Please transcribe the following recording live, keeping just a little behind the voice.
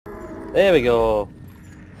There we go.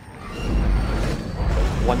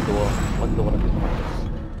 One door. One door.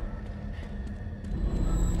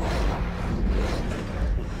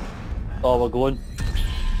 Oh, we're going.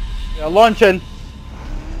 Yeah, launching.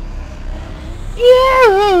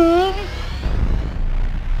 Yeah.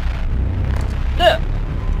 Yeah.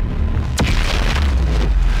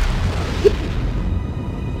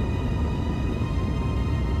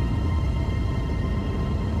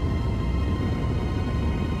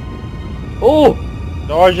 Oh!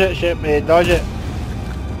 Dodge it, shit, mate. Dodge it.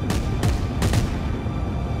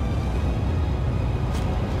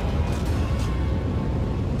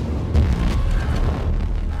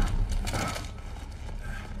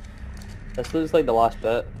 This looks like the last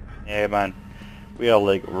bit. Yeah, man. We are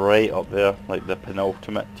like right up there, like the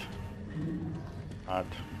penultimate. And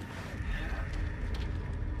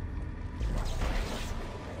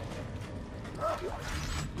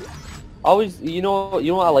I always, you know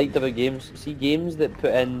what I liked about games? See, games that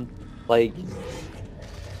put in, like...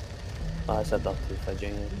 Oh, I said that too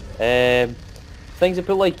fidging. Things that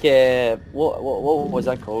put like, what was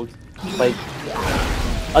that called? Like,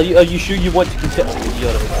 are you sure you want to continue?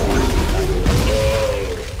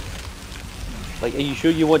 Like, are you sure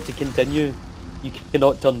you want to continue? You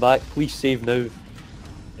cannot turn back. Please save now.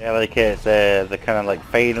 yeah, like it's the kind of like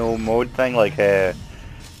final mode thing, like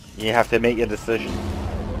you have to make your decision.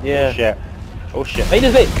 Yeah. Oh shit. Oh shit. Behind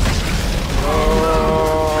us, mate!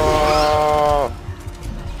 Oh.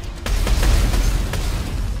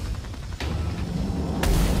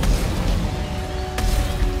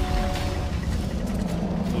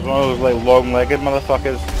 There's one of those like long-legged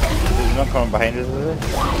motherfuckers. He's not coming behind us, is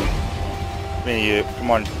he? Me and you. Come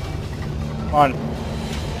on. Come on.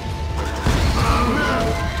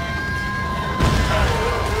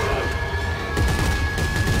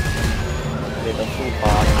 Mate, they're so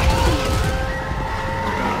fast.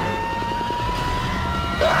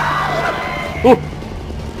 Oh!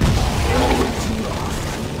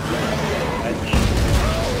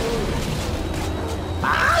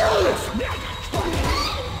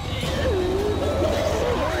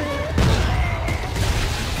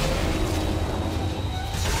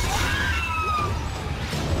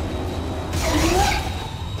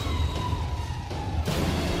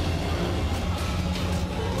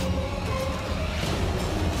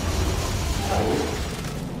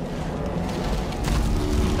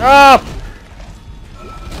 Up!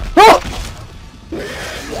 Oh!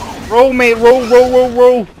 Roll, mate, roll, roll, roll,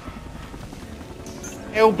 roll!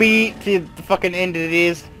 LB to the fucking end of the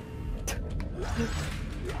days. The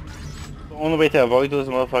only way to avoid those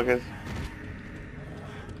motherfuckers.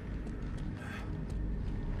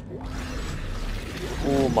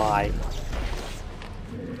 Oh my.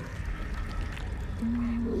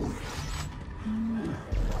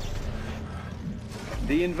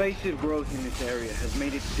 The invasive growth in this area has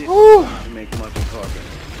made it difficult to make much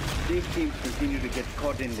progress. These teams continue to get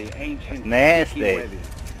caught in the ancient Nasty. sticky web.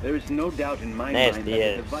 There is no doubt in my mind that the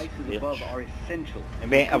Nasty, devices yes. above are essential. I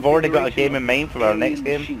mean, I've already got a game in mind for our next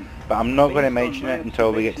game, but I'm not going to mention it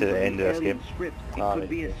until we get to the end of this game. It could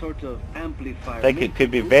be a sort of amplifier. I think it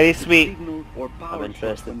could be very sweet. I'm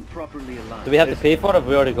interested. Properly aligned. Do we have to pay for it? Have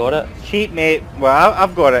we already got it? Cheap, mate. Well,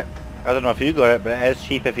 I've got it. I don't know if you got it, but it is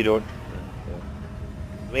cheap if you don't.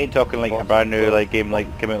 We ain't talking like a brand new like game like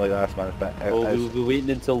came out like last month, but Well, we'll be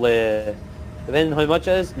waiting until depending on how much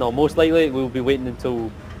it is. No, most likely we'll be waiting until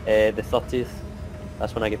the 30th.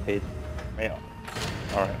 That's when I get paid. yeah.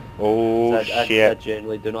 Alright. Oh I shit.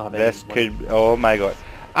 generally do not have This any money. could oh my god.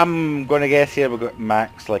 I'm gonna guess here we've got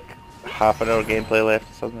max like half an hour gameplay left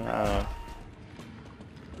or something. I don't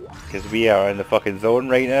know. Because we are in the fucking zone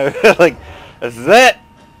right now. Like this is it.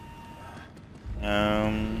 Oh.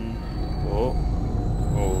 Oh.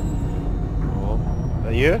 Oh. Is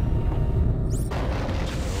that you?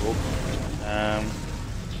 Oh.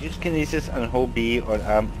 Use kinesis and hold B on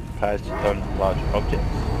amp pads to turn large objects.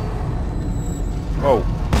 Oh.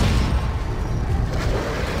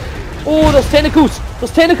 Oh, there's tentacles!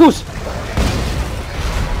 There's tentacles!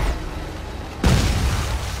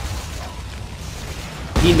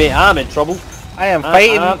 Teammate, I'm in trouble. I am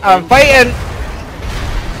fighting! I'm fighting!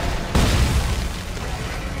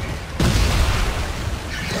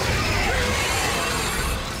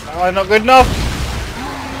 Oh, not good enough!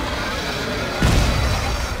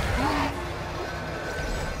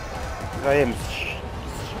 I am...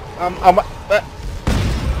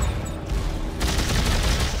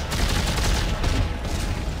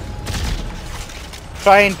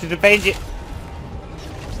 trying to defend you.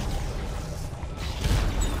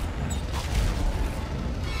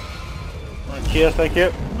 Cheers, thank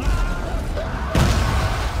you.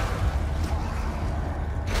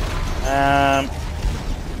 I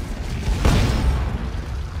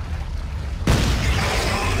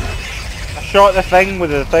shot the thing with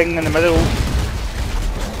the thing in the middle.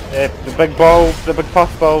 The big ball, the big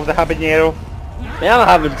puff ball, the habanero. Yeah, I'm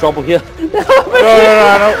having trouble here. No,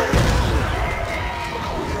 I know.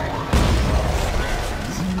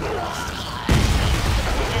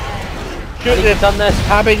 Shoot the done this.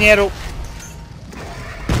 habanero.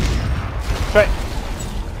 Right.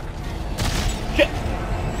 Shit.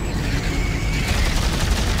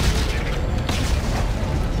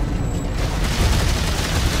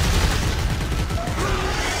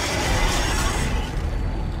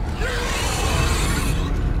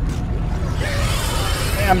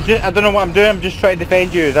 I don't know what I'm doing, I'm just trying to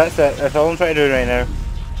defend you, that's it, that's all I'm trying to do right now.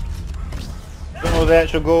 Don't know the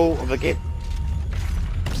actual goal of the game.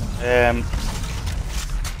 I'm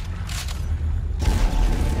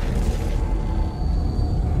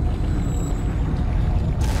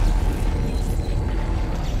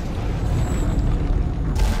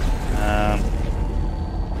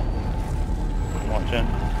watching.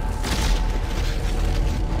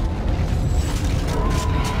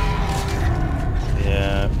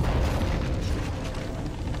 Yeah.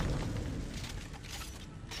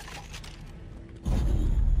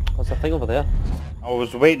 What's that thing over there? I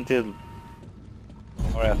was waiting to...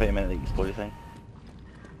 Alright, I think I meant the exploding thing.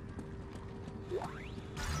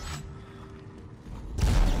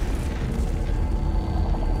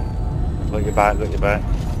 Look your back, look your back.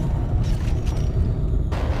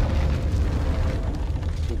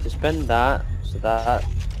 Need to spin that, so that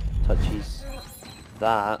touches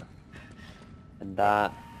that, and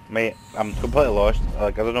that. Mate, I'm completely lost.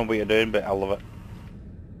 Like, I don't know what you're doing, but I love it.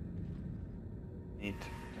 Need to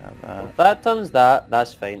have that. If that turns that,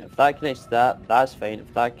 that's fine. If that connects to that, that's fine.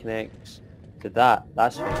 If that connects to that,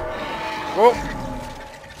 that's fine. Oh!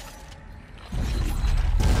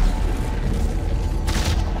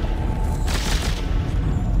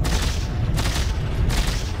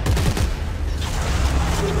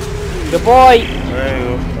 Good boy! There you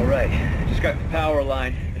go. Alright, just got the power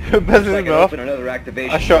line. Business Like off. open another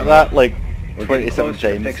activation. I shot that like We're 27 getting closer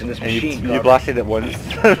to times fixing this and you machine cover. blasted it once.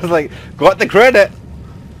 I was like, got the credit!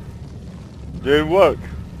 Doing work.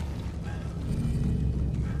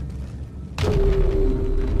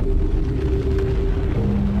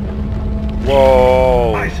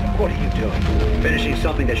 Whoa! Isaac, what are you doing? Finishing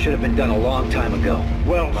something that should have been done a long time ago.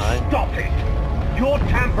 Well, stop it! You're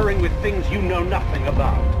tampering with things you know nothing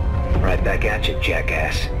about. Right back at you,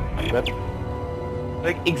 jackass.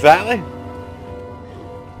 Like, exactly.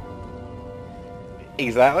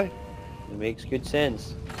 Exactly. It makes good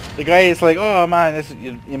sense. The guy is like, oh man,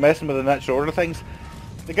 you're messing with the natural order things.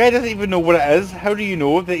 The guy doesn't even know what it is. How do you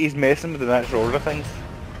know that he's messing with the natural order things?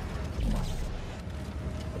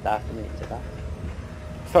 Definitely to that.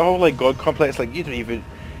 It's that whole like God complex, like you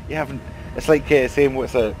haven't, it's like saying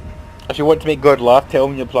what's a, if you want to make God laugh, tell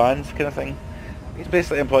him your plans kind of thing. He's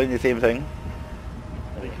basically implying the same thing.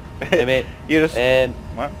 Hey mate, You just,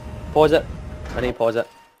 what? pause it. I need to pause it.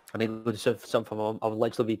 I need to go do something for mum. I'll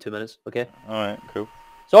literally be 2 minutes, okay? Alright, cool.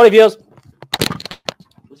 Sorry viewers!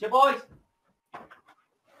 What's your boys?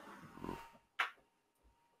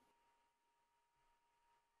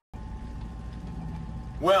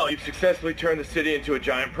 Well, you've successfully turned the city into a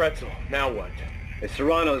giant pretzel. Now what? If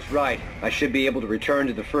Serrano's right, I should be able to return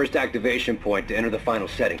to the first activation point to enter the final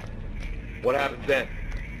setting. What happens then?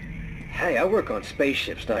 Hey, I work on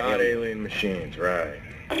spaceships, not Not alien. alien machines, right.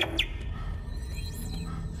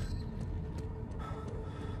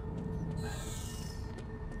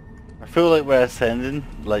 I feel like we're ascending,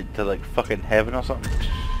 like, to like fucking heaven or something.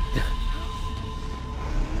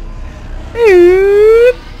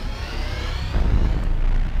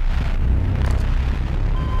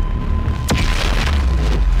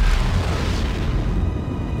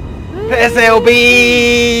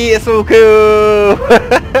 SLB! It's so cool!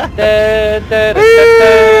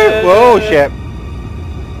 Whoa, shit.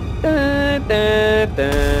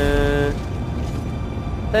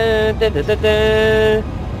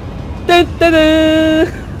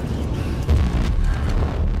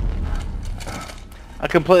 I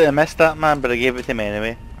completely missed that, man, but I gave it to him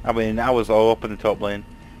anyway. I mean, I was all up in the top lane.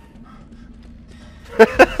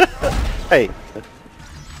 Hey.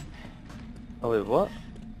 Oh wait, what?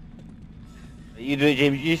 You do it,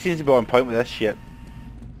 James. You seem to be on point with this shit.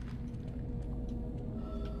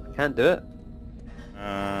 I can't do it.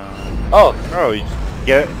 Oh, you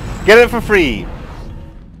just get it for free.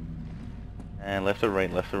 And left or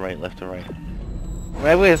right, left or right, left or right.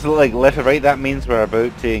 Whenever it's like left or right, that means we're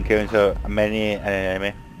about to encounter an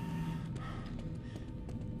enemy.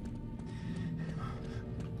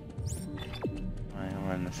 Right,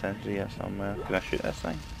 we're in the sentry here somewhere. Can I shoot this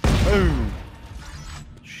thing? Boom!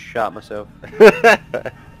 Shot myself.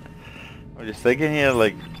 I'm just thinking here,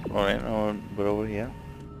 like, alright, no, we're over here.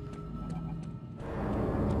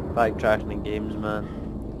 Backtracking in games, man.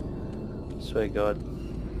 Swear to God.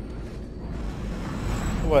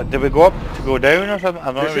 What, did we go up to go down or something?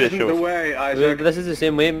 I'm not This really isn't the sure. way, Isaac. This is the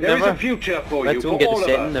same way, There is a remember? future for Let's you, go for and get the all of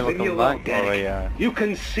setting, us, then we'll in come your back. organic. Alright, yeah. You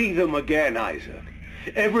can see them again, Isaac.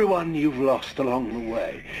 Everyone you've lost along the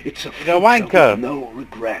way. It's a You're a future wanker. with no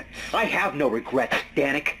regrets. I have no regrets,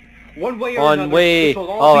 Danik. One way or One another, way this will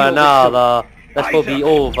all or be over another. This will be Isaac.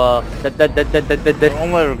 over. The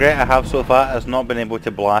only regret I have so far is not being able to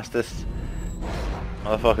blast this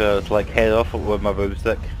motherfucker's like head off with my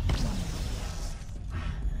boomstick.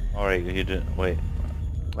 Alright, you do. Wait.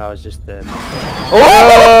 That was just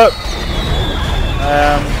Oh!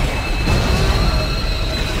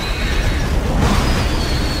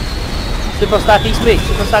 Super Stack East, mate.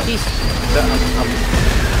 Super Stack East.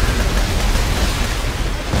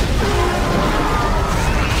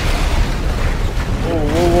 Whoa,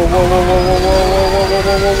 whoa, whoa, whoa, whoa, whoa, whoa, whoa, whoa,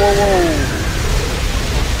 whoa, whoa, whoa, whoa.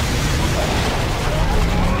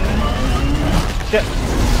 Shit.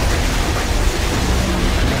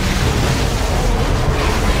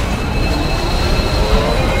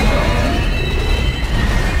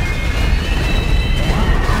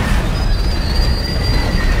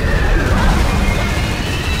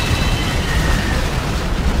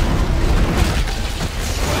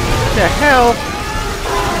 What the hell?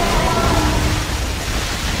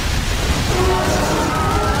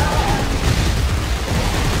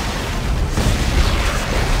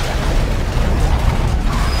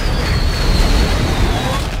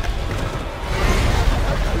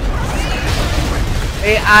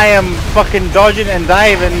 Hey, I am fucking dodging and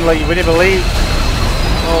diving like you wouldn't believe.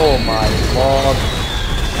 Oh my lord.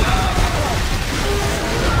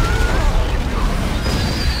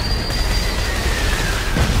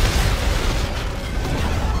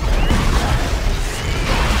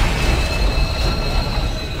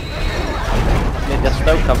 Yeah, they're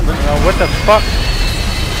still coming. Oh, what the fuck?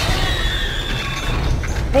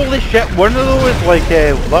 Holy shit, one of those like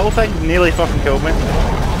little things nearly fucking killed me.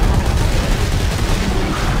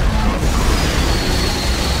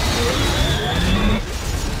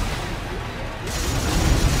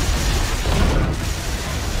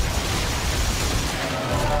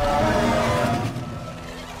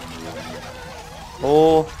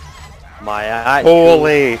 Oh my eye.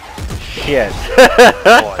 Holy shit.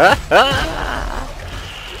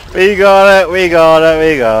 We got it, we got it,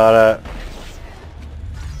 we got it.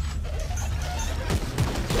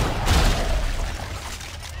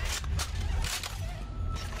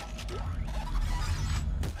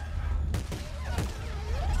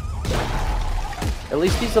 At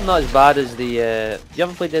least these are not as bad as the you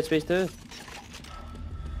haven't played Dead Space 2?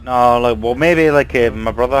 No, like, well, maybe like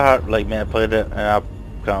my brother had like me. I played it, and I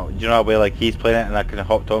kind of, you know, where like he's playing it, and I kind of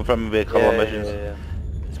hopped on from maybe a couple of missions.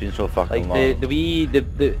 It's been so fucking long. Like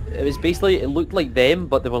it was basically, it looked like them,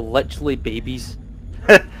 but they were literally babies.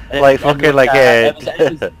 Like fucking like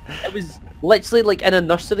it was literally like in a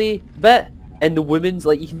nursery bit, and the woman's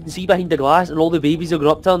like, you can see behind the glass, and all the babies are going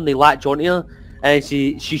up to her, and they latch onto her, and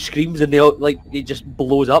she screams, and they all, like, it just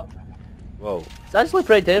blows up. Whoa. It's actually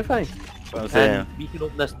pretty terrifying. That's what I'm saying. And we can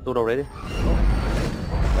open this door already.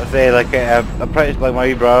 I say like I'm pretty like my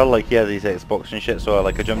wee brother, like he had these Xbox and shit, so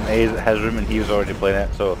like I jumped in his room and he was already playing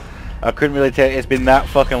it, so I couldn't really tell. It's been that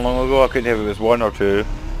fucking long ago. I couldn't tell if it was 1 or 2.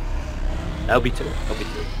 That'll be 2. That'll be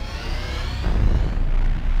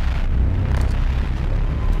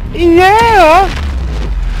 2. Yeah.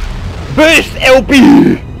 Boost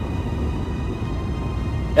LB.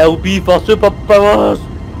 LB for superpowers.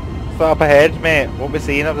 What's up ahead, mate? What we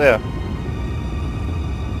seeing up there?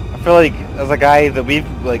 I feel like there's a guy that we've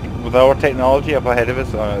like with our technology up ahead of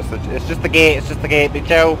us. Oh, it's just the gate. It's just the gate. Big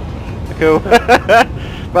chill. Cool.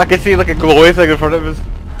 But I can see like a glowy thing in front of us.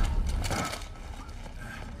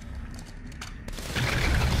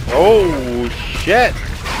 Oh shit!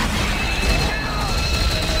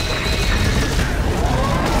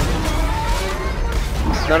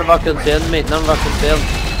 None of our concern, mate. None of our concern.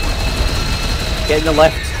 Get in the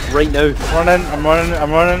lift right now. I'm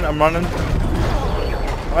running.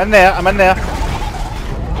 I'm in there. I'm in there.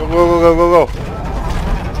 Go, go, go, go, go, go.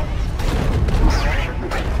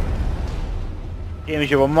 James,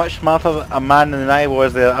 you were much smarter a man than I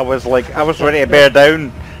was there. I was like, I was ready to bear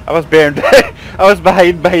down. I was bearing down. I was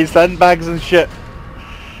behind sandbags and shit.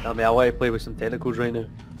 I mean, I want to play with some tentacles right now.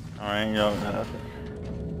 Alright, you know.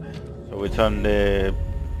 So we turned the...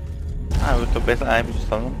 we took basically, we just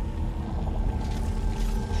turned them.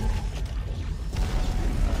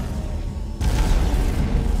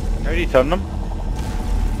 How do you turn them?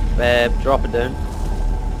 Drop it down.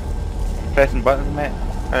 Pressing buttons, mate?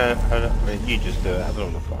 Wait, you just do it. I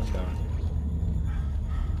don't know what's going on.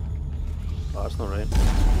 Oh, that's not right.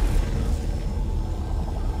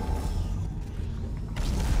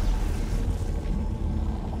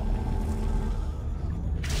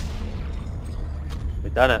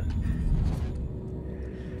 We've done it.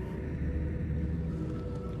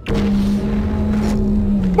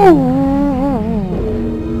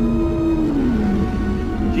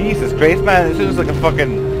 Jesus Christ, man, this is like a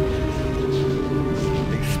fucking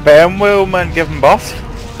sperm whale, man, giving birth.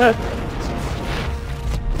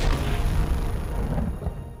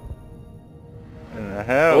 In the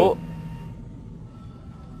hell?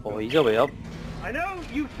 Oh, he's away up. I know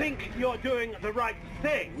you think you're doing the right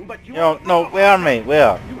thing, but you No, are no, wrong. where, mate?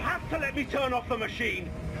 Where? You have to let me turn off the machine.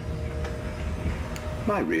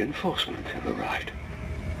 My reinforcements have arrived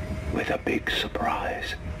with a big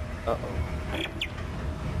surprise. Uh-oh.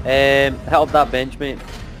 Help that bench, mate.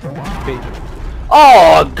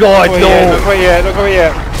 Oh, God, Don't go no! yet, don't go yet, don't go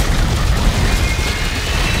yet.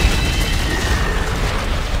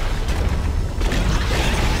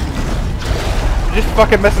 I'm just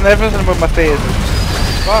fucking missing everything with my face.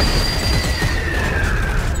 Fuck.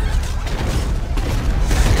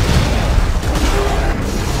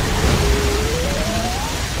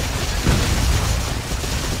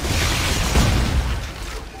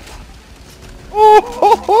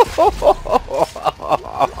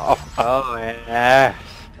 Oh, yeah.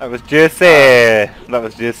 That was juicy. That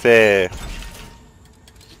was juicy.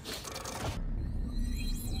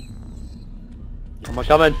 Am I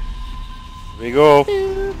coming? Here we go.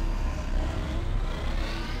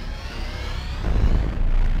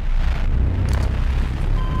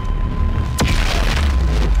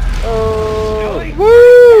 Oh!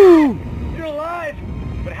 Woo! You're alive!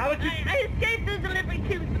 But how did you... I escaped those delivery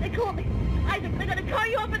tubes, but they called me. Isaac, they're gonna call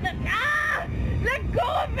you up in the... Ah! Let go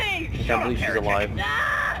of me! I can't believe she's alive. Ah!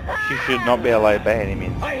 She should not be alive by any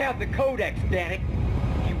means. I have the codex, damn it.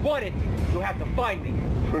 If you want it, you'll have to find me.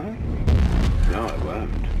 No, I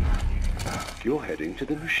won't. You're heading to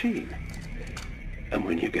the machine. And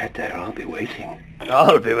when you get there, I'll be waiting.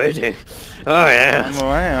 I'll be waiting. Oh, yeah.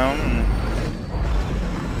 Wow.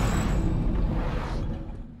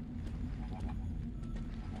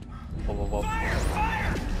 Whoa, whoa, whoa.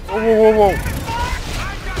 Whoa, whoa, whoa.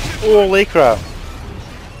 Holy crap.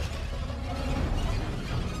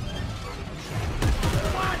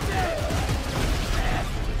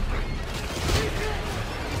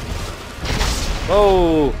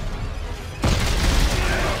 Oh!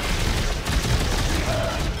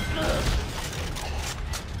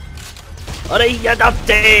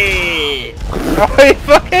 Arigatate! Oh, you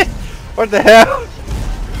fucking... What the hell?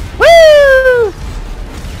 Woo!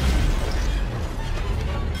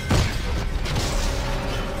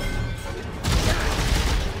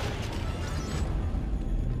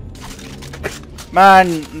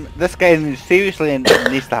 Man, this guy seriously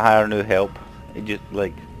needs to hire new help. He just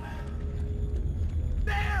like...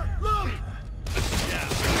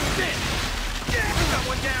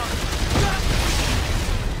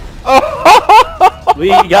 We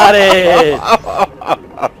got it!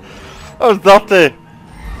 That was dirty.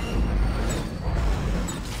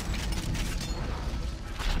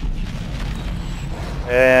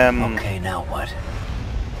 Okay, now what?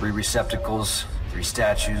 3 receptacles, 3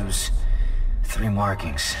 statues, 3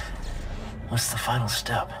 markings. What's the final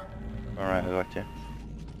step? Alright, I got you.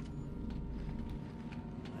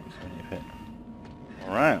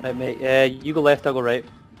 Alright. Right, mate, you go left, I'll go right.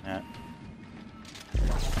 Yeah.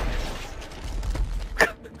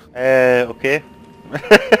 Okay.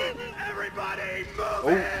 Everybody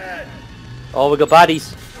move it! Oh, we got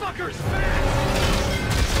baddies.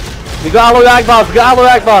 We got Alu Akbars, we got Alu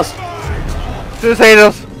Akbars.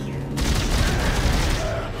 Suiciders!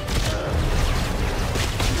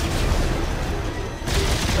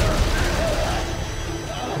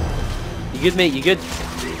 You good, mate, you good?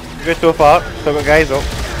 You good so far? Still got guys up.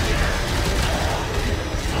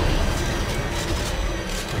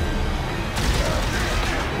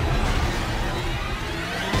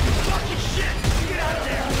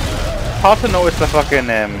 Hard to notice the fucking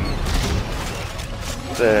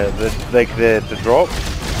the drop.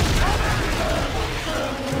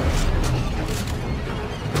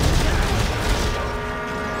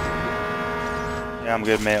 Yeah, I'm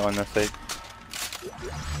good, mate, on this side.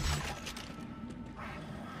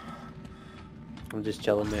 I'm just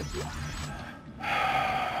chilling, mate.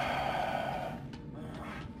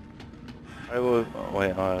 I will. Oh,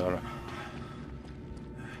 wait, alright.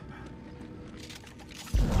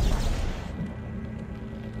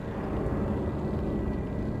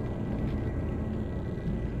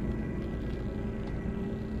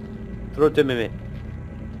 Throw it to me, mate.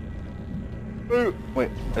 Ooh.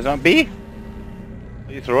 Wait, is that B?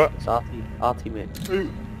 How you throw it? It's RT, RT, mate.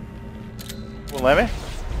 Won't let me?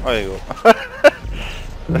 Oh, there you go.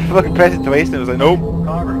 I fucking pressed it twice and it was like, nope.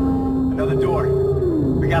 Carver, another door.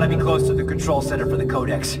 We gotta be close to the control center for the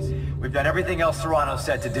Codex. We've done everything else Serrano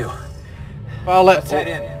said to do. Well, Let's head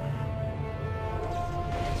in.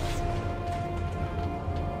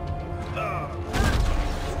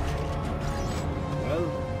 Well,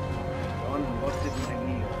 John busted my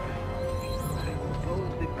knee. I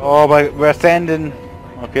suppose the Oh, but we're ascending.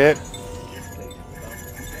 Okay.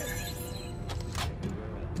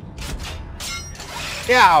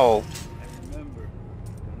 Yow! remember.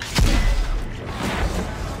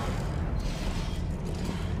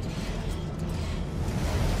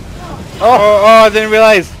 Oh, I didn't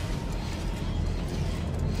realize.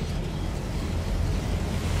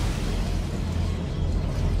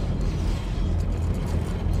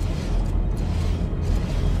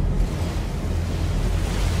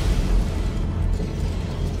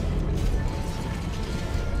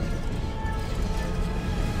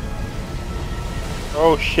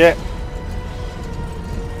 Oh shit.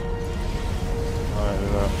 Alright, there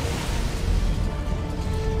we go.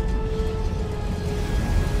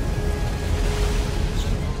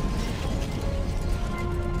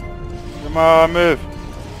 Come on, move.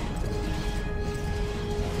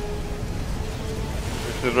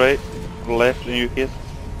 To the right, to the left in your case.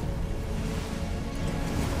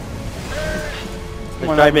 Come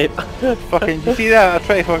on, Try, mate. fucking, you see that? I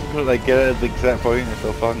try to fucking like get it at the exact point and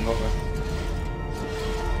still fucking got there.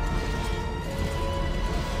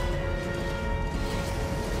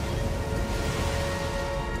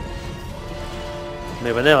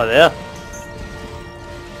 Mate, we're nearly there.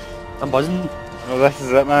 I'm buzzing. Well, this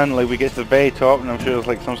is it, man. Like, we get to the very top, and I'm sure there's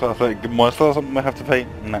like some sort of like monster or something we have to fight,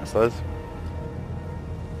 and that's us.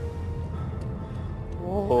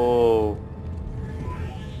 Oh.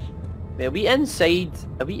 Mate, are we inside?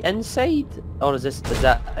 Are we inside? Or is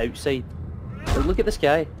that outside? Look at the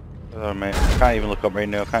sky. Oh, mate, I can't even look up right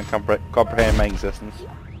now. I can't comprehend my existence.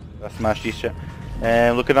 That's my shit.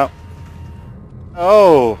 Looking up.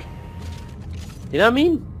 Oh, You know what I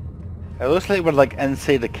mean? it looks like we're like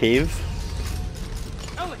inside the cave.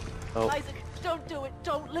 Oh. Isaac, don't do it.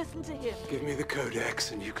 Don't listen to him. Give me the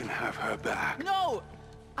Codex and you can have her back. No!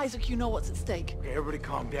 Isaac, you know what's at stake. Okay, everybody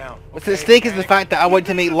calm down. What's at stake is the fact that I want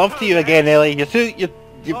to make love to you again, Ellie.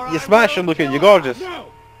 You're smashing looking. You're gorgeous.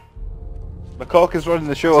 My cock is running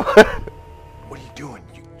the show. What are you doing?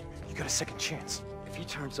 You got a second chance. If he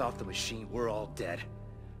turns off the machine, we're all dead.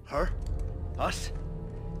 Her? Us?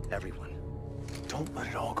 Everyone. Don't let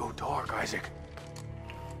it all go dark, Isaac.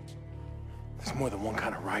 There's more than one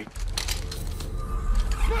kind of right.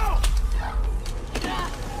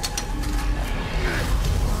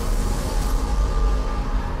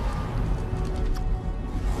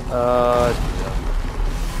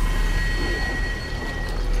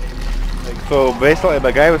 So basically,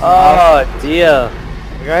 my guy was an Oh dear.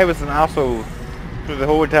 the guy was an asshole through the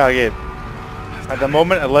whole entire game. At the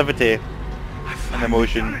moment of levity and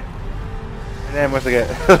emotion, and then once I get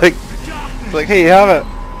like, it's like, hey, you have it.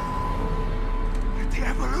 The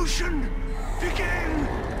evolution begin.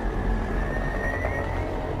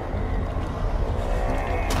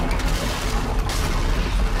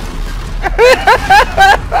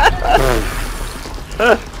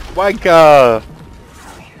 Wanker.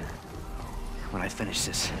 When I finish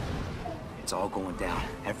this, it's all going down.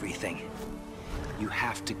 Everything. You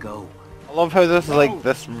have to go. I love how this is like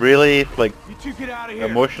this really like You two get out of here.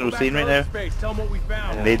 emotional Go back scene to right now, space. Tell them what we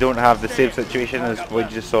found. and they don't have the same situation as what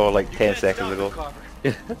you just saw like 10 seconds ago.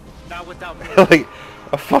 Not without me. Like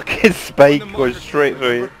a fucking spike goes straight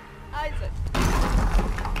through it. Isaac!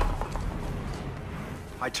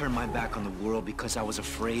 I turned my back on the world because I was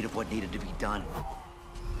afraid of what needed to be done.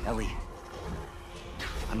 Ellie,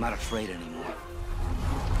 I'm not afraid anymore.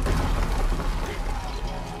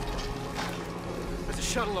 There's a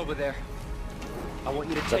shuttle over there. I want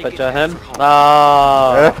you to Is take that it. picture of him? for home.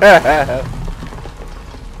 Ah.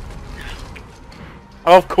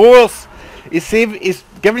 Of course, he's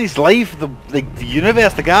giving his life, the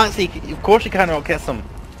universe, the galaxy. Of course, you cannot kiss him.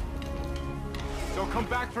 Don't come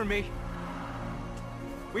back for me.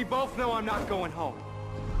 We both know I'm not going home.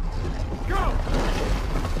 Go!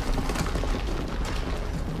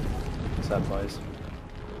 What's that, boys?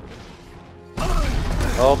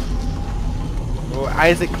 Oh. Will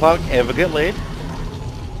Isaac Clarke ever get laid?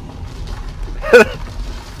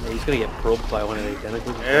 Yeah, he's gonna get probed by one of the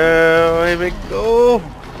tentacles. Oh, here we go.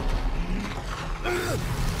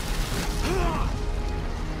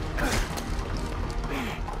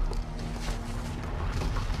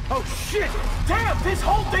 Oh shit! Damn, this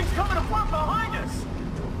whole thing's coming apart behind us!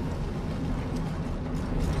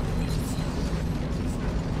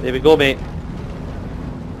 There we go, mate.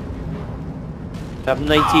 Chapter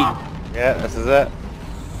 19. Yeah, this is it.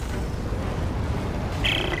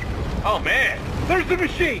 Oh man, there's the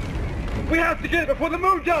machine! We have to get it before the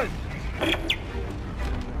moon does!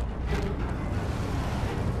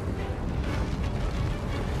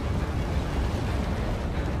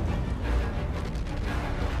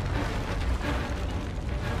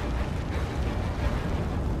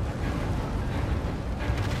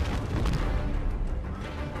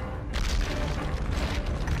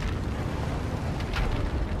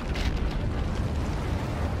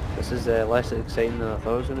 This is less exciting than I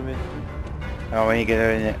thought it was going to be. Oh, when you get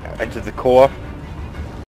into the core.